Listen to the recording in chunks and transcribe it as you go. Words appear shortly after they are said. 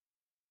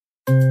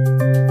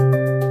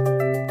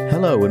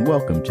Hello and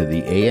welcome to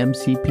the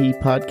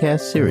AMCP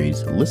podcast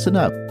series, Listen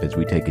Up, as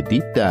we take a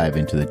deep dive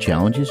into the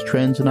challenges,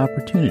 trends, and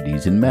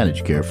opportunities in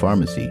managed care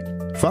pharmacy.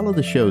 Follow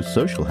the show's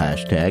social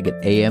hashtag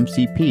at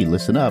AMCP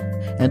Listen Up,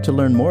 and to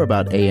learn more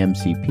about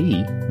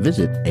AMCP,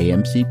 visit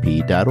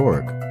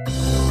amcp.org.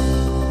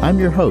 I'm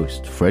your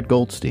host, Fred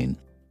Goldstein.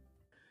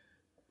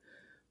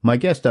 My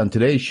guest on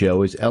today's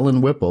show is Ellen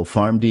Whipple,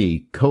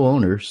 PharmD,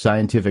 co-owner,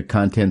 Scientific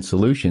Content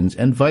Solutions,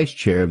 and vice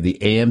chair of the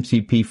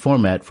AMCP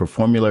Format for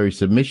Formulary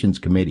Submissions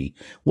Committee.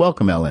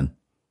 Welcome, Ellen.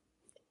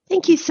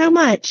 Thank you so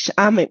much.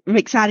 I'm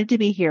excited to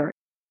be here.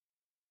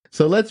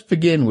 So let's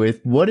begin with,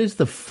 what is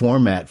the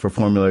format for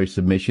formulary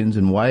submissions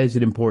and why is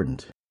it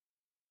important?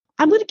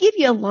 I'm going to give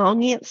you a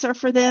long answer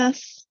for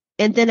this.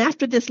 And then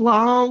after this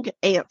long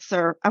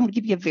answer, I'm going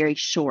to give you a very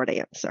short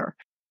answer.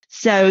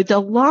 So the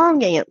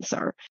long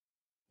answer,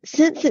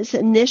 since its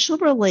initial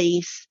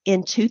release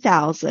in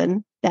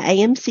 2000, the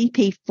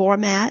AMCP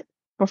format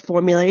for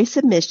formulary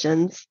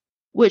submissions,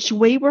 which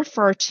we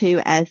refer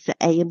to as the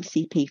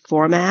AMCP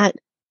format,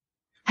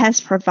 has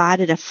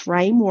provided a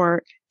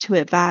framework to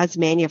advise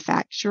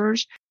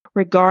manufacturers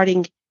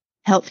regarding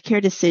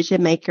healthcare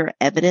decision-maker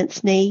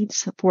evidence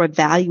needs for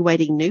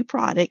evaluating new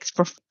products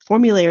for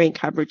formulary and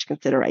coverage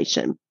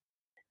consideration.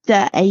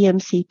 The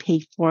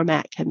AMCP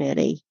Format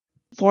Committee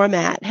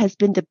format has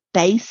been the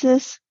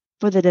basis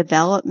for the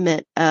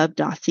development of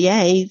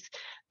dossiers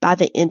by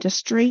the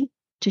industry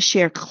to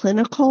share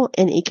clinical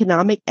and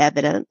economic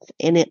evidence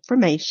and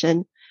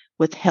information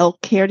with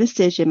healthcare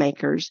decision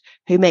makers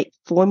who make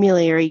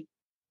formulary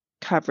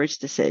coverage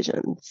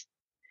decisions.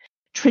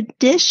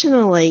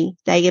 Traditionally,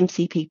 the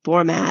AMCP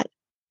format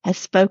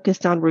has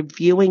focused on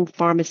reviewing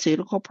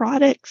pharmaceutical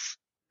products.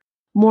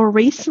 More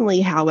recently,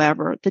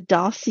 however, the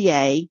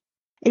dossier,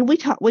 and we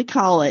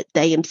call it the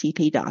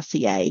AMCP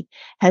dossier,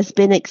 has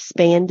been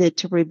expanded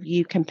to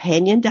review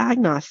companion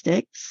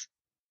diagnostics,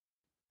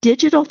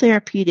 digital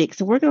therapeutics,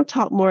 and we're going to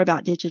talk more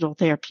about digital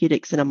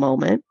therapeutics in a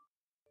moment,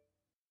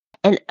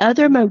 and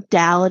other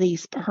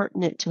modalities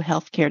pertinent to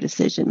healthcare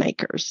decision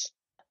makers.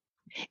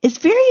 It's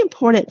very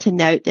important to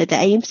note that the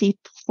AMCP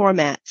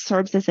format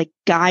serves as a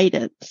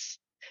guidance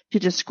to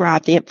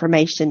describe the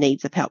information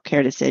needs of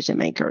healthcare decision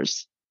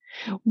makers.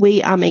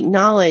 We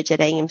acknowledge at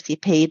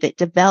AMCP that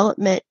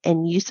development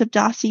and use of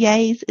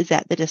dossiers is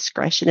at the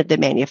discretion of the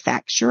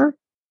manufacturer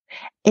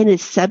and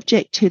is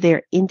subject to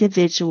their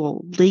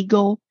individual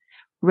legal,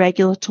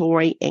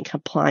 regulatory, and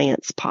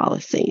compliance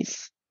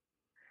policies.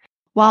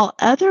 While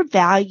other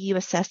value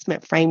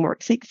assessment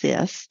frameworks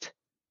exist,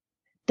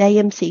 the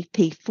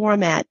AMCP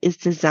format is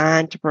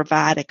designed to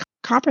provide a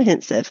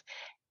comprehensive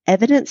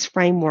evidence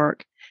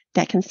framework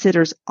that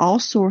considers all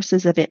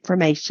sources of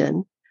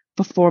information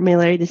for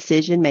formulary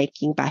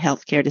decision-making by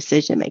healthcare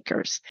decision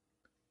makers.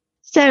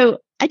 So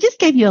I just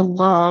gave you a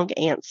long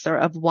answer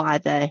of why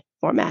the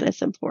format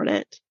is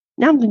important.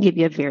 Now I'm going to give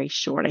you a very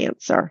short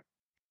answer.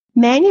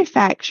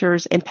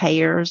 Manufacturers and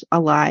payers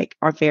alike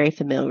are very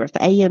familiar with the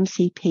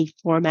AMCP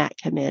Format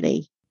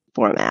Committee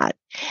format.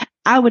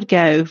 I would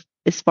go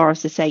as far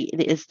as to say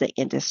it is the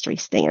industry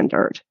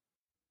standard.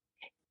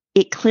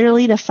 It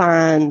clearly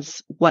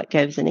defines what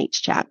goes in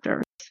each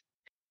chapter.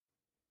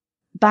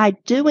 By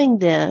doing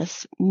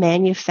this,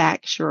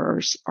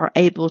 manufacturers are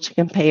able to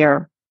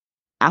compare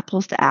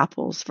apples to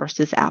apples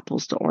versus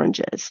apples to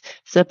oranges.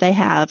 So if they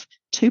have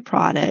two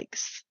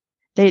products,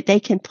 they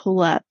can pull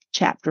up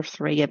chapter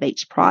 3 of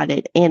each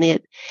product and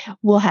it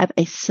will have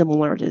a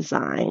similar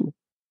design.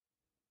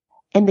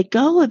 And the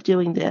goal of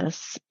doing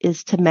this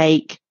is to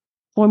make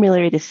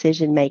formulary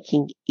decision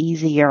making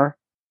easier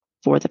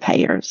for the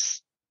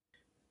payers.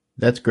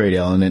 That's great,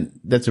 Ellen, and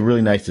that's a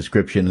really nice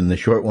description in the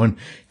short one.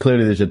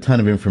 Clearly, there's a ton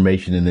of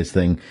information in this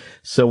thing.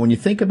 So when you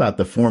think about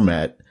the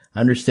format,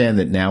 I understand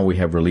that now we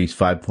have release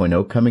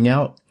 5.0 coming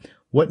out.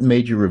 What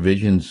major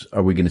revisions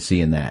are we going to see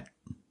in that?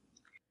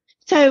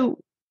 So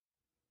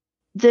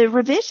the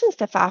revisions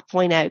to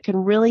 5.0 can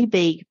really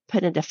be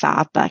put into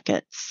 5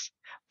 buckets.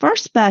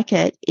 First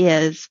bucket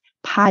is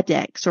PI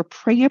decks, or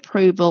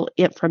pre-approval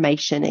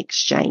information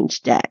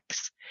exchange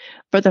decks.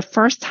 For the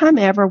first time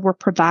ever, we're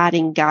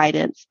providing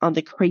guidance on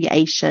the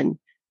creation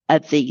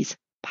of these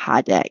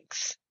PI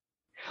decks.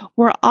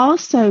 We're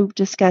also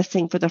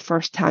discussing for the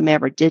first time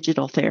ever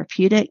digital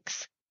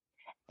therapeutics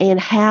and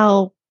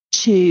how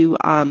to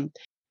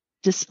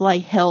display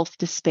health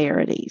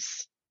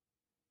disparities.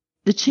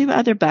 The 2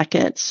 other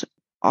buckets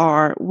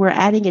are we're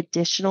adding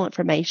additional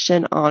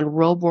information on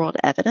real-world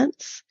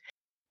evidence,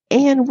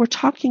 and we're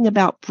talking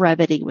about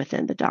brevity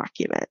within the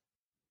document.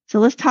 So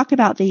let's talk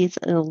about these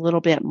in a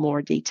little bit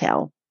more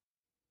detail.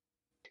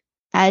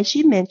 As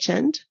you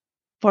mentioned,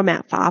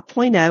 Format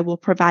 5.0 will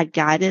provide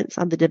guidance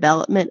on the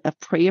development of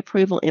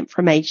pre-approval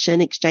information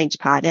exchange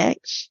PI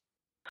decks,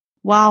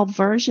 while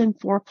version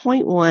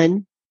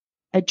 4.1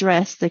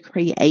 addressed the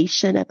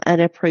creation of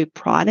unapproved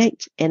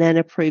product and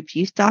unapproved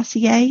use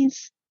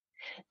dossiers.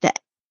 The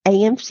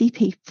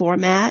AMCP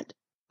format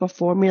for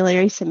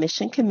Formulary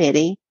Submission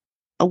Committee,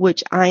 of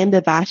which I am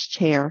the vice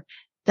chair,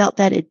 felt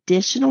that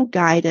additional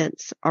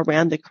guidance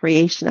around the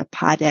creation of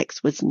PI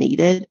decks was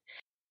needed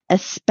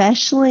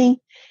especially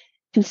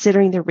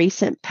considering the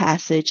recent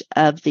passage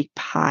of the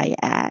PI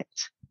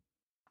Act.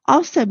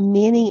 Also,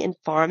 many in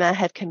pharma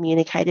have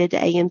communicated to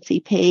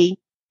AMCP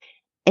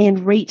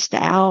and reached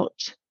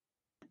out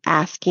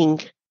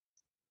asking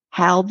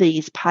how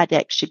these PI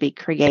decks should be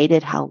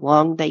created, how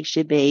long they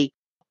should be,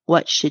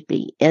 what should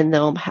be in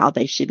them, how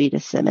they should be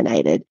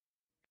disseminated.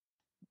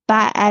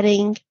 By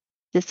adding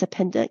this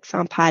appendix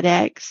on PI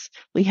decks,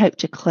 we hope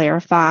to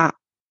clarify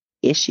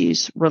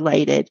issues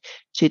related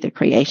to the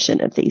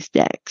creation of these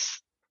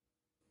decks.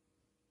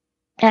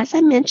 As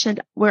I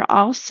mentioned, we're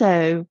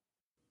also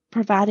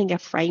providing a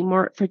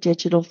framework for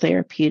digital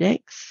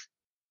therapeutics.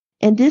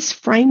 And this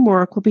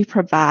framework will be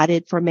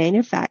provided for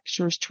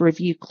manufacturers to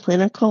review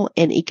clinical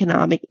and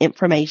economic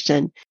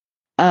information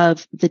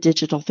of the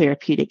digital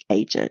therapeutic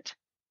agent.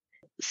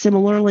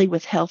 Similarly,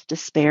 with health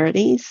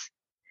disparities,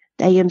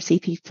 the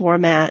AMCP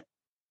format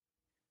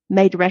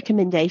made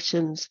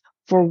recommendations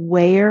for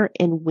where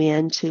and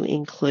when to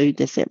include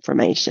this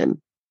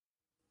information.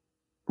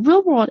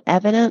 Real-world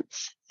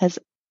evidence has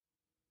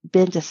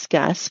been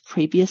discussed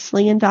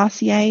previously in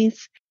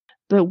dossiers,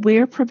 but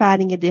we're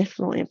providing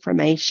additional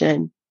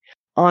information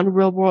on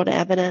real-world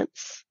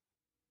evidence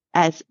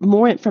as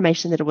more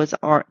information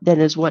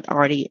than is what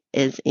already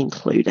is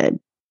included.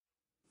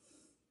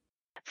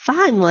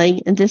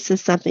 Finally, and this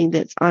is something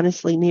that's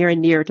honestly near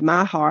and dear to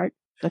my heart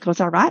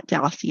because I write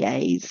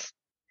dossiers,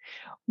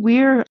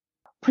 we're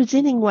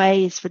presenting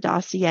ways for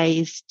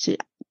dossiers to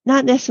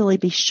not necessarily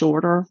be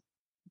shorter,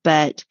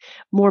 but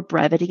more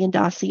brevity in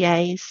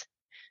dossiers.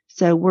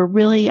 So we're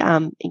really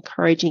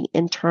encouraging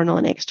internal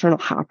and external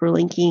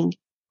hyperlinking.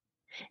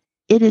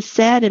 It is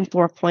said in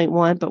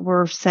 4.1, but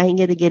we're saying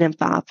it again in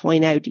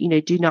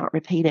 5.0, do not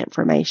repeat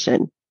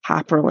information,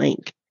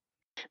 hyperlink.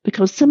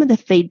 Because some of the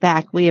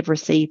feedback we have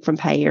received from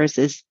payers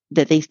is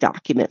that these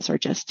documents are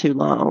just too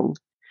long.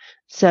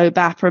 So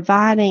by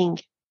providing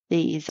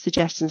these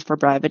suggestions for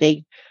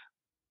brevity,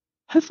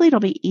 hopefully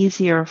it'll be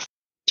easier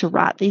to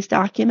write these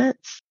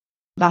documents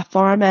by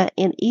pharma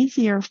and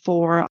easier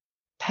for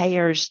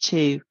payers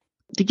to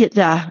get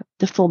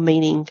the full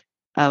meaning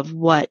of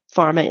what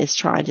pharma is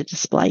trying to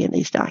display in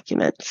these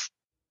documents.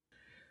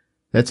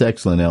 That's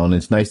excellent, Ellen.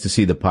 It's nice to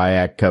see the PI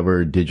Act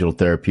covered, digital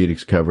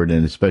therapeutics covered,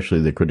 and especially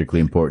the critically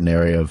important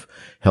area of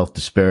health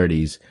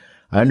disparities.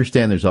 I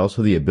understand there's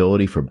also the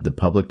ability for the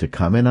public to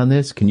comment on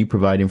this. Can you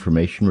provide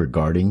information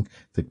regarding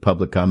the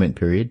public comment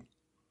period?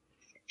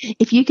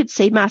 If you could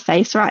see my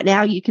face right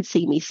now, you could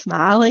see me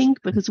smiling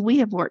because we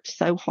have worked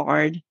so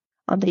hard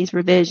on these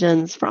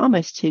revisions for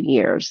almost 2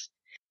 years.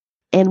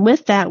 And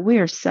with that, we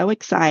are so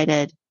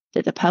excited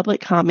that the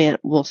public comment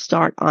will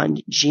start on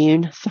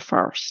June the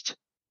 1st.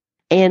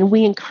 And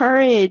we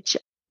encourage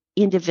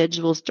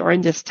individuals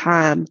during this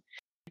time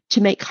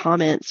to make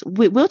comments.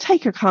 We'll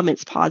take your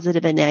comments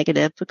positive and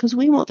negative because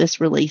we want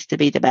this release to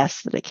be the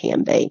best that it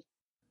can be.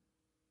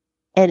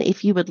 And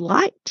if you would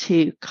like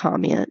to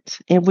comment,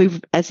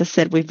 and as I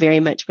said, we very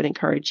much would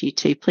encourage you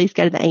to, please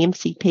go to the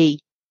AMCP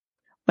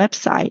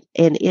website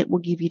and it will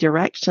give you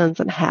directions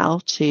on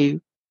how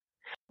to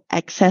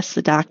access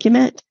the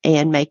document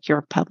and make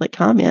your public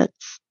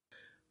comments.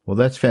 Well,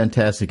 that's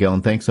fantastic,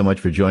 Ellen. Thanks so much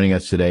for joining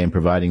us today and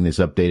providing this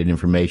updated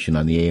information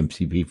on the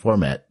AMCP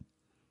format.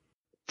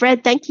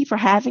 Fred, thank you for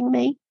having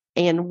me.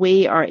 And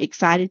we are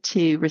excited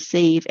to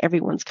receive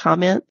everyone's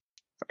comments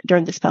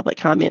during this public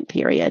comment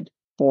period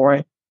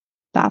for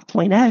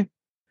 5.0.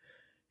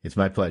 It's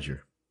my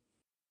pleasure.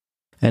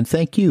 And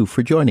thank you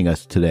for joining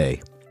us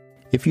today.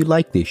 If you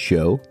like this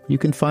show, you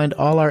can find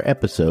all our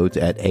episodes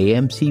at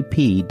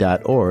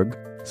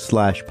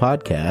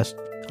amcp.org/podcast,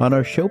 on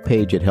our show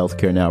page at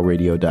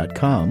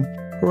healthcarenowradio.com,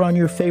 or on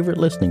your favorite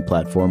listening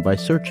platform by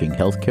searching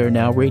Healthcare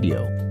Now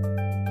Radio.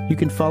 You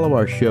can follow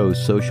our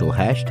show's social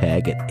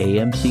hashtag at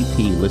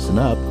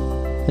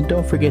AMCPListenUp, and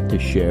don't forget to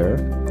share,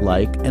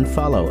 like, and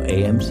follow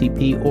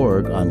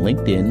AMCP.org on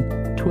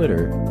LinkedIn,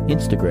 Twitter,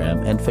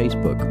 Instagram, and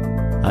Facebook.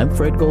 I'm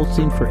Fred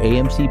Goldstein for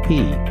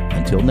AMCP.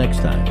 Until next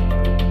time.